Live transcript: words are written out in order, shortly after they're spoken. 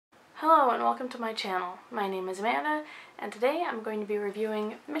Hello and welcome to my channel. My name is Amanda and today I'm going to be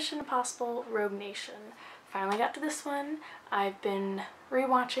reviewing Mission Impossible Rogue Nation. Finally got to this one. I've been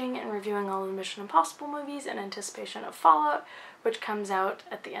rewatching and reviewing all the Mission Impossible movies in anticipation of Fallout, which comes out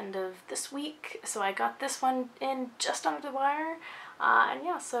at the end of this week. So I got this one in just under the wire. And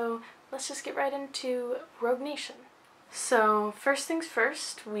yeah, so let's just get right into Rogue Nation. So first things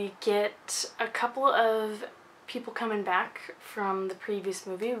first, we get a couple of people coming back from the previous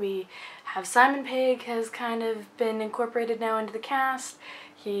movie. We have Simon Pegg has kind of been incorporated now into the cast.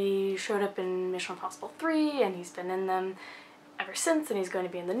 He showed up in Mission Impossible 3 and he's been in them ever since, and he's going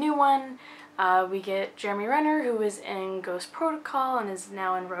to be in the new one. We get Jeremy Renner, who is in Ghost Protocol and is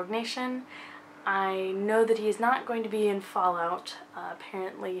now in Rogue Nation. I know that he is not going to be in Fallout.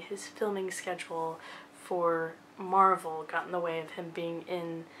 Apparently his filming schedule for Marvel got in the way of him being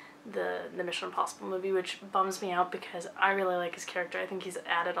in the Mission Impossible movie, which bums me out because I really like his character. I think he's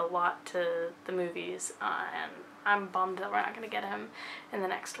added a lot to the movies, and I'm bummed that we're not going to get him in the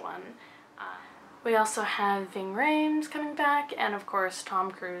next one. We also have Ving Rhames coming back, and of course Tom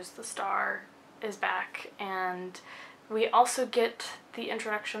Cruise, the star, is back. And we also get the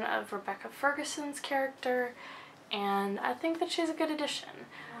introduction of Rebecca Ferguson's character, and I think that she's a good addition.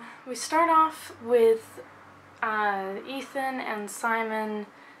 We start off with Ethan and Simon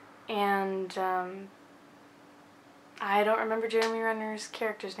and I don't remember Jeremy Renner's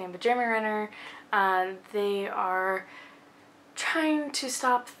character's name, but Jeremy Renner, they are trying to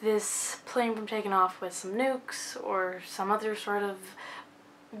stop this plane from taking off with some nukes or some other sort of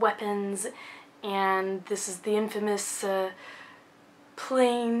weapons, and this is the infamous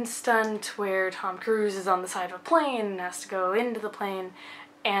plane stunt where Tom Cruise is on the side of a plane and has to go into the plane,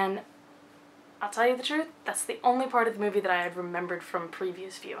 and I'll tell you the truth, that's the only part of the movie that I had remembered from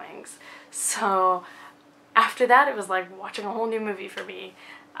previous viewings. So after that, it was like watching a whole new movie for me.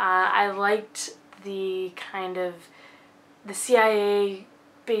 I liked the kind of the CIA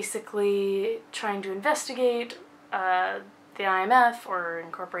basically trying to investigate the IMF or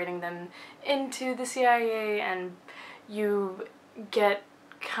incorporating them into the CIA, and you get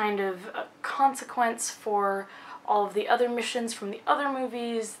kind of a consequence for all of the other missions from the other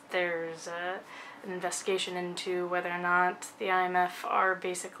movies. There's an investigation into whether or not the IMF are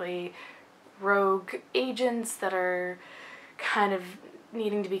basically rogue agents that are kind of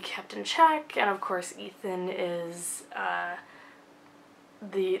needing to be kept in check, and of course Ethan is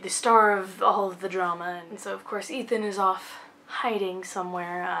the star of all of the drama, and so of course Ethan is off hiding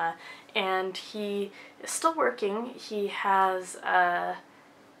somewhere, and he is still working. He has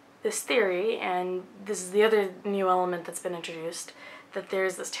this theory, and this is the other new element that's been introduced, that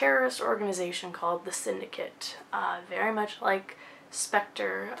there's this terrorist organization called the Syndicate, very much like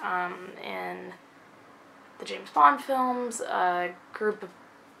Spectre in the James Bond films, a group of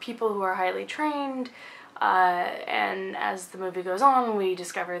people who are highly trained, and as the movie goes on we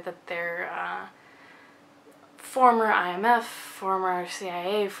discover that they're former IMF, former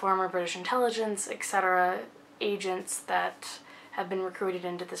CIA, former British intelligence, etc. agents that have been recruited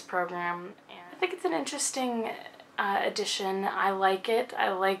into this program, and I think it's an interesting addition. I like it.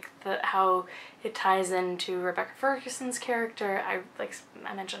 I like how it ties into Rebecca Ferguson's character. Like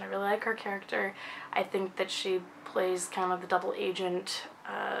I mentioned, I really like her character. I think that she plays kind of the double agent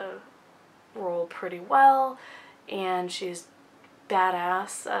role pretty well, and she's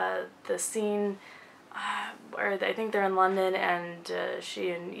badass. The scene where I think they're in London and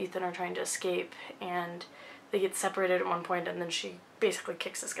she and Ethan are trying to escape, and they get separated at one point, and then she basically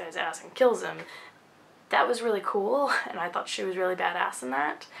kicks this guy's ass and kills him. That was really cool, and I thought she was really badass in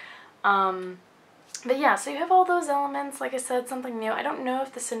that. But yeah, so you have all those elements, like I said, something new. I don't know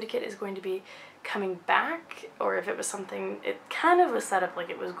if the Syndicate is going to be coming back, or if it was something, it kind of was set up like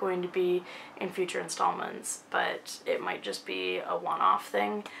it was going to be in future installments, but it might just be a one-off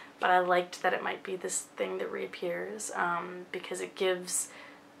thing. But I liked that it might be this thing that reappears, because it gives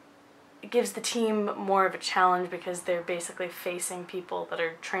the team more of a challenge, because they're basically facing people that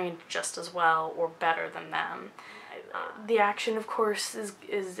are trained just as well or better than them. The action, of course,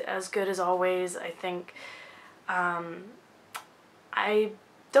 is as good as always. I think, I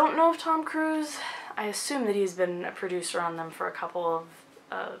don't know if Tom Cruise, I assume that he's been a producer on them for a couple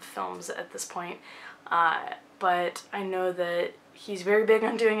of films at this point, but I know that he's very big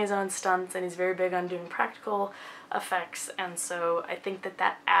on doing his own stunts, and he's very big on doing practical effects, and so I think that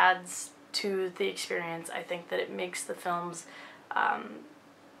that adds to the experience. I think that it makes the films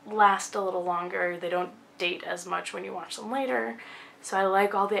last a little longer. They don't date as much when you watch them later, so I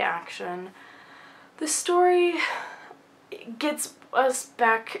like all the action. The story gets us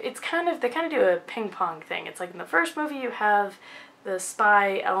back, it's kind of, they kind of do a ping-pong thing. It's like in the first movie you have the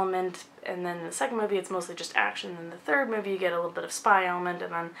spy element, and then in the second movie it's mostly just action, and in the third movie you get a little bit of spy element,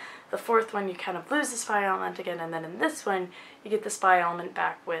 and then the fourth one you kind of lose the spy element again, and then in this one you get the spy element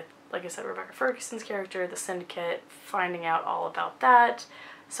back with, like I said, Rebecca Ferguson's character, the Syndicate, finding out all about that.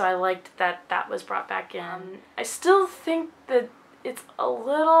 So I liked that that was brought back in. I still think that it's a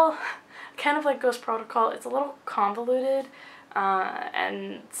little, kind of like Ghost Protocol, it's a little convoluted,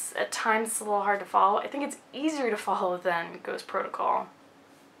 and at times it's a little hard to follow. I think it's easier to follow than Ghost Protocol,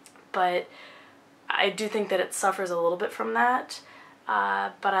 but I do think that it suffers a little bit from that.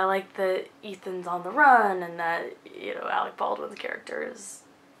 But I like that Ethan's on the run, and that, you know, Alec Baldwin's character is,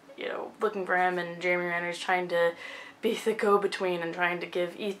 you know, looking for him, and Jeremy Renner's trying to be the go-between and trying to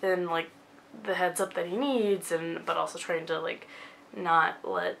give Ethan, like, the heads up that he needs, and but also trying to, like, not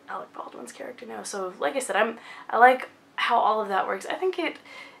let Alec Baldwin's character know. So, like I said, I like how all of that works. I think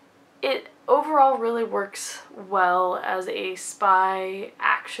it overall really works well as a spy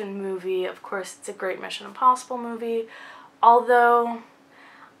action movie. Of course, it's a great Mission Impossible movie, although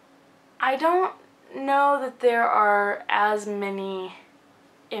I don't know that there are as many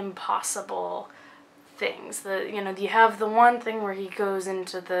impossible things. You know, you have the one thing where he goes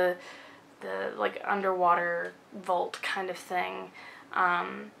into the like underwater vault kind of thing,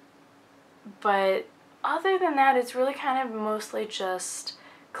 but other than that it's really kind of mostly just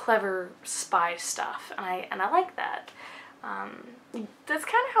clever spy stuff, and I like that. That's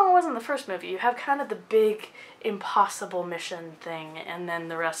kind of how it was in the first movie. You have kind of the big impossible mission thing, and then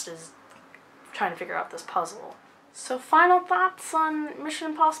the rest is trying to figure out this puzzle. So final thoughts on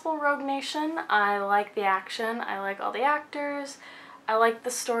Mission Impossible Rogue Nation. I like the action, I like all the actors, I like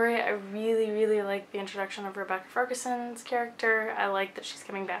the story, I really like the introduction of Rebecca Ferguson's character, I like that she's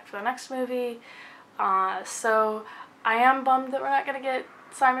coming back for the next movie. So I am bummed that we're not going to get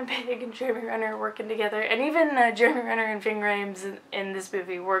Simon Pegg and Jeremy Renner working together, and even Jeremy Renner and Ving Rhames in this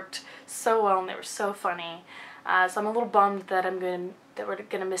movie worked so well, and they were so funny. So I'm a little bummed that we're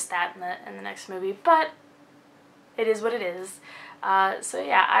gonna miss that in the next movie, but it is what it is. So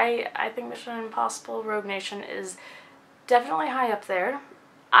yeah, I think Mission Impossible Rogue Nation is definitely high up there.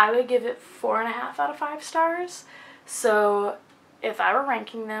 I would give it 4.5 out of 5 stars. So if I were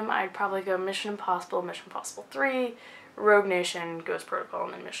ranking them, I'd probably go Mission Impossible 3, Rogue Nation, Ghost Protocol,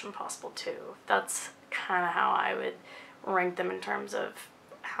 and then Mission Impossible 2. That's kind of how I would rank them in terms of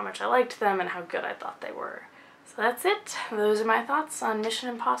how much I liked them and how good I thought they were. So that's it. Those are my thoughts on Mission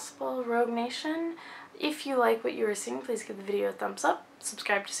Impossible Rogue Nation. If you like what you are seeing, please give the video a thumbs up.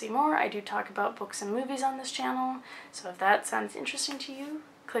 Subscribe to see more. I do talk about books and movies on this channel, so if that sounds interesting to you,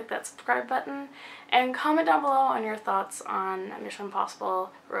 click that subscribe button, and comment down below on your thoughts on Mission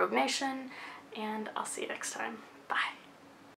Impossible Rogue Nation, and I'll see you next time. Bye.